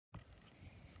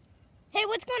Hey,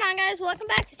 what's going on, guys? Welcome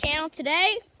back to the channel.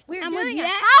 Today, we're doing a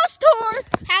house tour.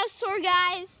 House tour,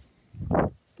 guys.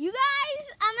 You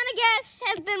guys, I'm going to guess,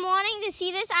 have been wanting to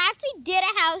see this. I actually did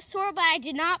a house tour, but I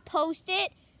did not post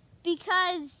it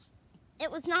because it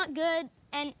was not good,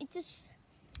 and it was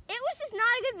just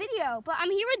not a good video. But I'm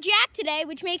here with Jack today,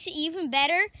 which makes it even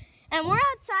better. And we're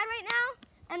outside right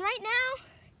now, and right now,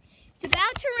 it's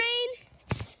about to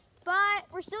rain, but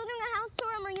we're still doing a house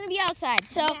tour, and we're going to be outside.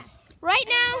 So, yes. Right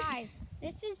now, guys,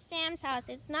 this is Sam's house.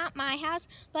 It's not my house,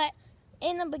 but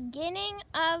in the beginning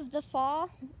of the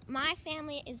fall, my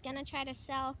family is going to try to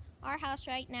sell our house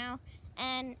right now.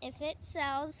 And if it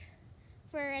sells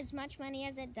for as much money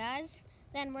as it does,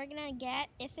 then we're going to get,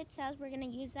 if it sells, we're going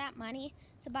to use that money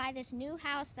to buy this new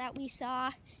house that we saw.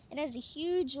 It has a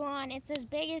huge lawn. It's as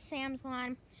big as Sam's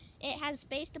lawn. It has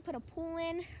space to put a pool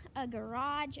in, a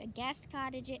garage, a guest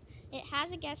cottage. It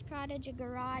has a guest cottage, a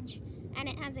garage, and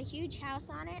it has a huge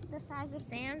house on it, the size of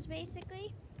Sam's,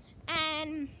 basically.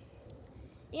 And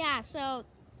yeah, so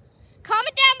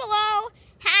comment down below,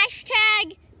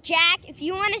 hashtag Jack, if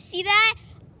you want to see that.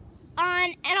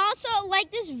 And also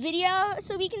like this video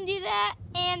so we can do that.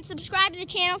 And subscribe to the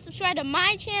channel, subscribe to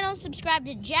my channel, subscribe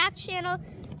to Jack's channel.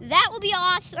 That will be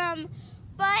awesome.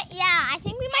 But yeah, I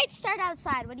think we might start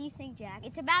outside. What do you think, Jack?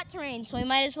 It's about to rain, so we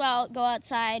might as well go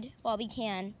outside while we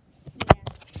can. Yeah.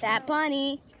 Fat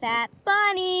bunny, fat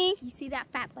bunny. You see that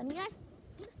fat bunny, guys?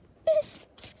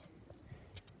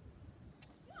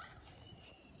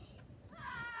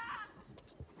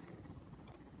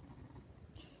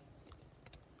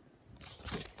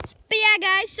 But yeah,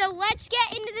 guys, so let's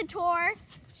get into the tour.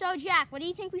 So, Jack, what do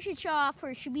you think we should show off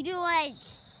first? Should we do,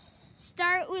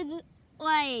 start with,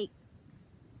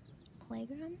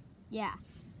 Playground? Yeah.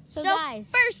 So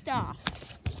guys, first off,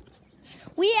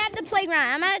 we have the playground.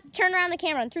 I'm going to turn around the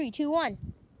camera in 3, 2, 1.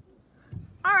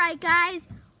 All right, guys,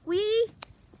 we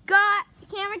got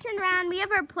the camera turned around. We have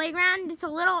our playground. It's a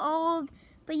little old,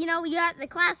 but, we got the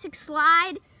classic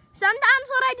slide. Sometimes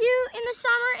what I do in the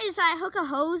summer is I hook a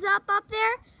hose up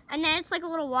there, and then it's like a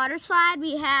little water slide.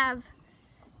 We have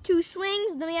 2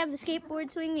 swings, then we have the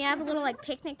skateboard swing. We have a little,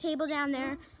 picnic table down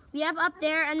there. We have up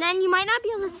there, and then you might not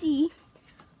be able to see,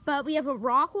 but we have a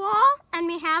rock wall, and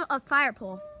we have a fire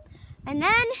pole. And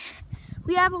then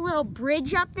we have a little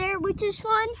bridge up there, which is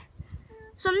fun.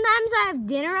 Sometimes I have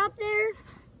dinner up there.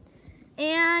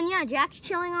 And yeah, Jack's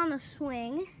chilling on the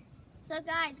swing. So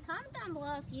guys, comment down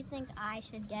below if you think I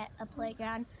should get a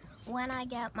playground when I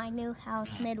get my new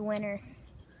house midwinter.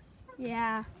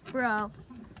 Yeah, bro.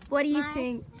 What do you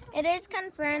think? It is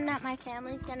confirmed that my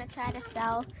family's gonna try to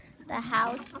sell the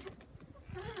house,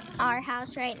 our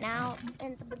house right now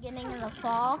in the beginning of the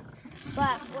fall,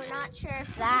 but we're not sure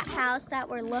if that house that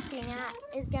we're looking at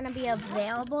is going to be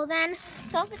available then.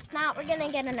 So if it's not, we're going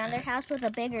to get another house with a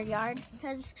bigger yard,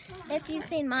 because if you've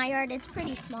seen my yard, it's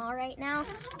pretty small right now,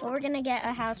 but we're going to get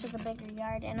a house with a bigger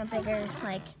yard and a bigger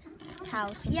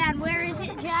house. Yeah, and where is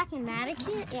it, Jack? In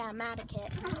Madaket? Yeah,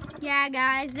 Madaket. Yeah,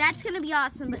 guys, that's going to be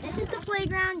awesome, but this is the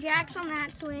playground. Jack's on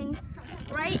that swing.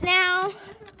 Right now,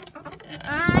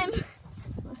 I'm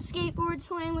a skateboard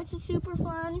swing, which is super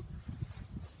fun.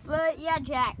 But yeah,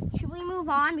 Jack, should we move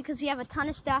on because we have a ton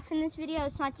of stuff in this video?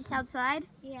 It's not just outside.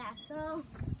 Yeah, so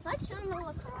let's show them the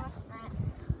lacrosse net.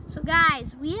 So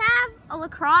guys, we have a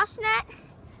lacrosse net,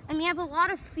 and we have a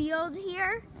lot of field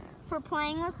here for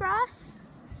playing lacrosse.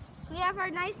 We have our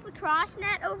nice lacrosse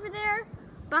net over there.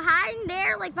 Behind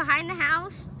there, behind the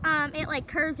house, it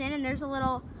curves in, and there's a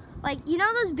little,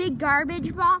 those big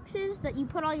garbage boxes that you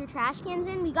put all your trash cans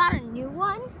in? We got a new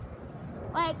one.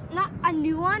 Not a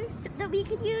new one that we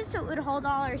could use, so it would hold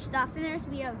all our stuff in there. So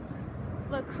we have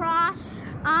lacrosse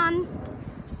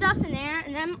stuff in there.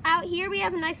 And then out here we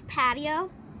have a nice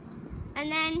patio.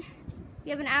 And then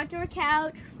we have an outdoor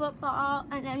couch, football,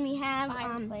 and then we have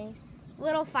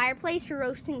little fireplace for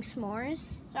roasting s'mores.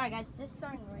 Sorry guys, it's just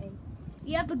starting to rain.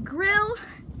 We have a grill,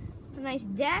 a nice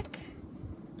deck.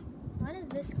 What is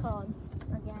this called?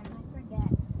 Again, I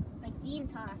forget. Bean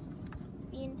toss.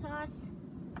 Bean toss.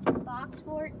 Box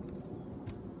fort.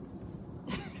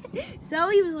 So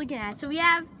he was looking at. So we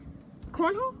have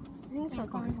cornhole? I think it's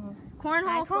called cornhole.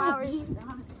 Cornhole, flowers,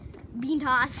 bean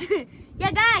toss.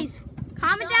 Yeah, guys,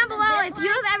 comment down below if you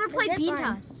have ever played bean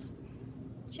toss.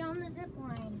 Show them the zip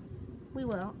line. We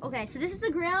will. Okay, so this is the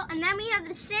grill, and then we have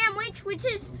the sandwich, which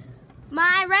is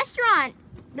my restaurant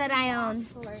that I own.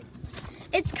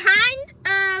 It's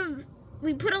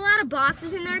we put a lot of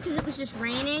boxes in there because it was just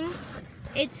raining.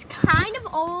 It's kind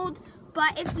of old,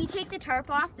 but if we take the tarp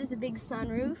off, there's a big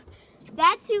sunroof.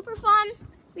 That's super fun.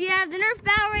 We have the Nerf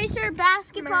Battle Racer,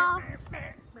 basketball.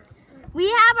 We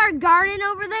have our garden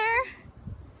over there.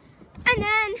 And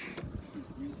then,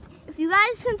 if you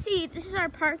guys can see, this is our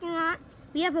parking lot.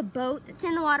 We have a boat that's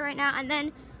in the water right now. And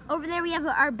then over there we have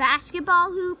our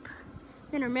basketball hoop.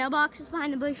 Then our mailbox is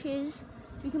behind the bushes, so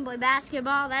we can play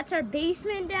basketball. That's our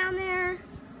basement down there.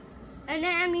 And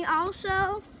then we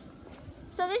also,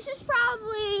 so this is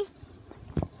probably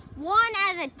one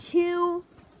out of the 2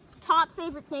 top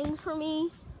favorite things for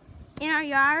me in our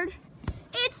yard.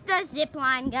 It's the zip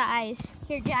line, guys.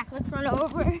 Here, Jack, let's run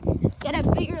over, get a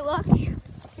bigger look.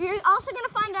 You're also gonna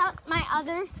find out my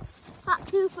other top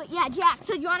 2, but yeah, Jack,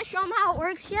 so do you wanna show them how it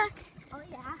works, Jack? Oh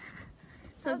yeah.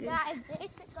 So good. Guys,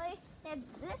 basically, it's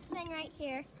this thing right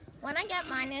here. When I get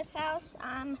my new house,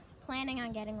 I'm planning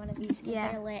on getting one of these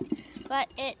because they're lit. But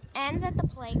it ends at the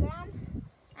playground,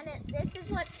 and this is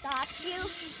what stops you.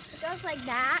 It goes like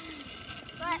that.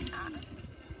 But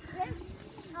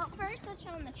first let's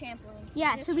show them the trampoline.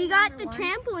 Yeah, so we got the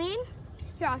trampoline.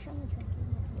 Here, I'll show them the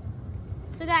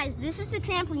trampoline. So guys, this is the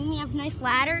trampoline. We have a nice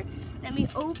ladder. Then we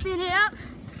open it up.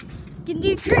 You can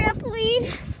do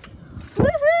trampoline.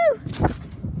 Woohoo!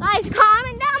 Guys,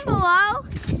 comment down below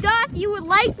stuff you would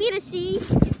like me to see,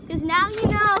 because now you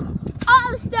know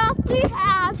all the stuff we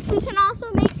have. We can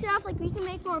also make stuff, like we can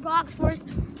make more box forts.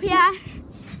 Yeah,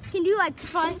 we can do like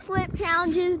front flip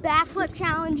challenges, back flip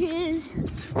challenges.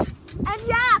 And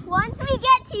Jack, once we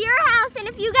get to your house, and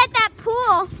if you get that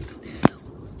pool,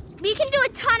 we can do a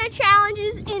ton of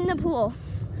challenges in the pool.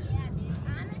 Yeah,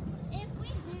 dude. If we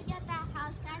do get that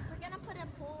house, guys, we're gonna put a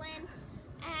pool in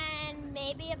and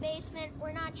maybe a basement.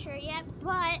 We're not sure yet,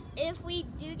 but if we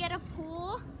do get a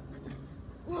pool,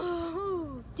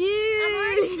 whoa, dude! I'm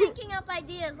already thinking up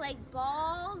ideas like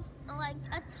balls, like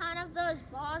a ton of those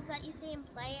balls that you see in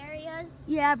play areas.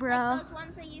 Yeah, bro. Like those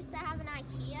ones they used to have in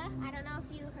IKEA. I don't know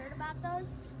if you heard about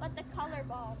those, but the color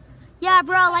balls. Yeah,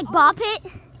 bro, like Ball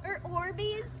Pit. Or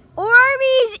Orbeez.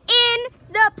 Orbeez in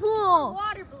the pool.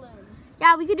 Water balloons.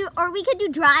 Yeah, we could do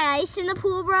dry ice in the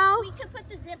pool, bro. We could put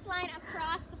the zip line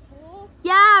across the pool.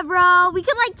 Yeah, bro. We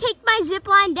could like take my zip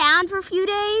line down for a few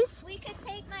days. We could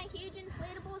take my huge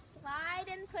inflatable slide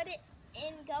and put it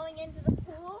in going into the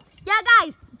pool. Yeah,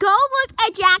 guys, go look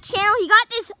at Jack's channel. He got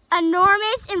this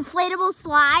enormous inflatable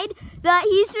slide that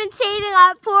he's been saving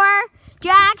up for.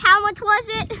 Jack, how much was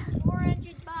it? $400.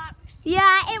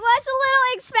 Yeah, it was a little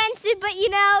expensive, but you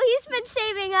know, he's been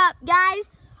saving up, guys.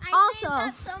 I saved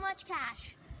up so much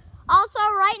cash. Also,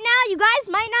 right now, you guys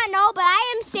might not know, but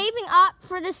I am saving up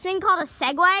for this thing called a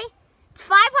Segway. It's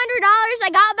 $500. I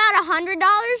got about $100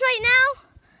 right now.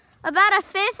 About a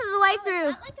fifth of the way through.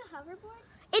 Is that like a hoverboard?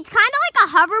 It's kind of like a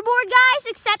hoverboard, guys,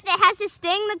 except it has this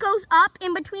thing that goes up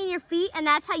in between your feet, and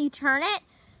that's how you turn it,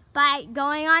 by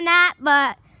going on that.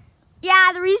 But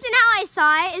yeah, the reason how I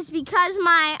saw it is because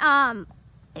my, I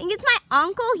think it's my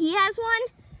uncle, he has one.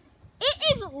 It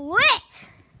is lit.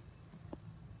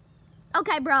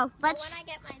 Okay, bro, let's. So when I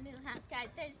get my new house, guys,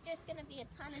 there's just going to be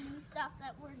a ton of new stuff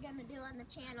that we're going to do on the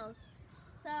channels.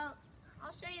 So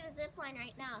I'll show you the zip line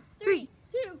right now. 3,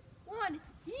 2, 1.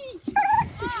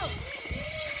 Oh.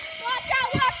 Watch out,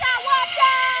 watch out, watch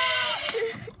out!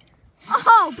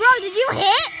 Oh, bro, did you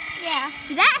hit? Yeah.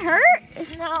 Did that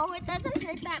hurt? No, it doesn't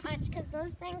hurt that much because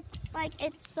those things, like,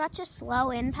 it's such a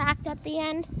slow impact at the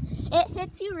end. It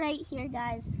hits you right here,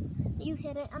 guys. You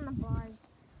hit it on the bars.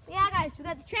 Yeah, guys, we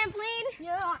got the trampoline.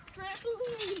 Yeah,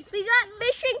 trampoline. We got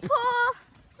fishing pool.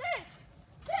 3,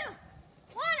 2,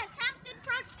 1, attempted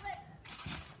front flip.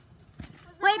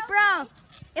 Wait, bro.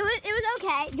 It was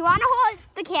okay. Do you want to hold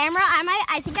the camera?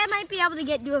 I think I might be able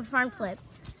to do a front flip.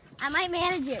 I might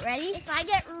manage it. Ready? If I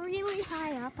get really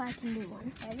high up, I can do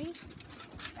one. Ready?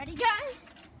 Ready, guys?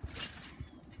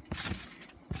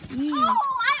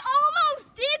 Oh, I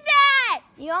almost did that.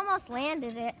 You almost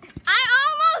landed it. I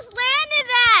almost landed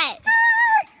that.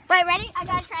 Wait, ready? I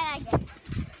gotta try that again.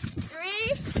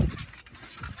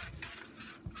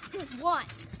 3, 1.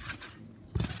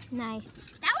 Nice.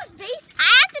 That was base. I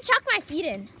have to chuck my feet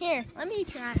in. Here, let me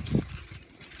try.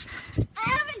 I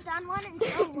haven't done one in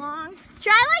so long.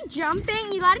 Try like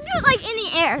jumping. You gotta do it like in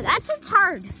the air. That's what's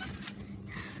hard.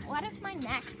 What if my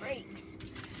neck breaks?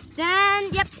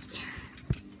 Then, yep.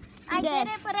 I did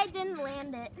it, but I didn't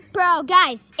land it. Bro,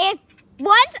 guys, if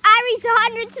once I reach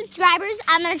 100 subscribers,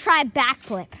 I'm gonna try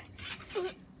backflip.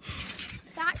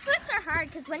 Backflips are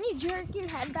hard because when you jerk your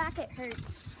head back, it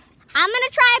hurts. I'm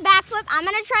gonna try a backflip. I'm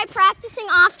gonna try practicing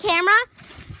off camera.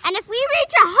 And if we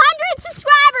reach 100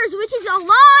 subscribers, which is a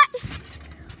lot,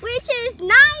 which is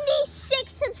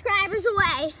 96 subscribers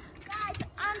away. Guys,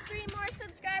 I'm 3 more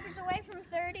subscribers away from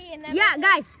 30. And then Yeah,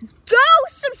 guys, go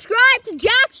subscribe to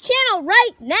Jack's channel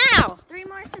right now. 3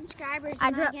 more subscribers I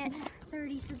and I get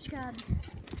 30 subscribes.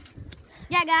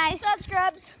 Yeah, guys.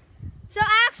 Subscribes. So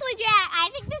actually, Jack, I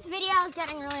think this video is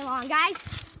getting really long, guys.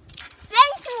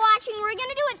 Thanks for watching. We're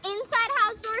gonna do an inside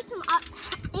house tour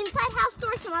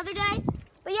some other day.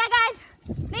 But yeah, guys,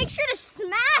 make sure to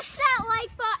smash that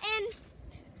like button,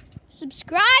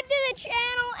 subscribe to the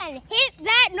channel, and hit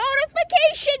that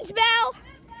notifications bell.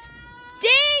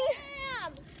 Ding!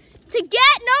 To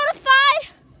get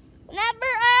notified whenever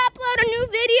I upload a new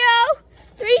video.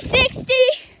 360.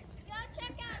 Go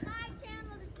check out my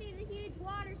channel to see the huge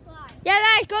water slide. Yeah,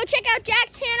 guys, go check out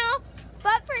Jack's channel.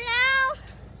 But for now,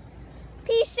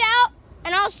 peace out,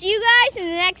 and I'll see you guys in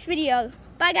the next video.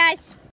 Bye, guys.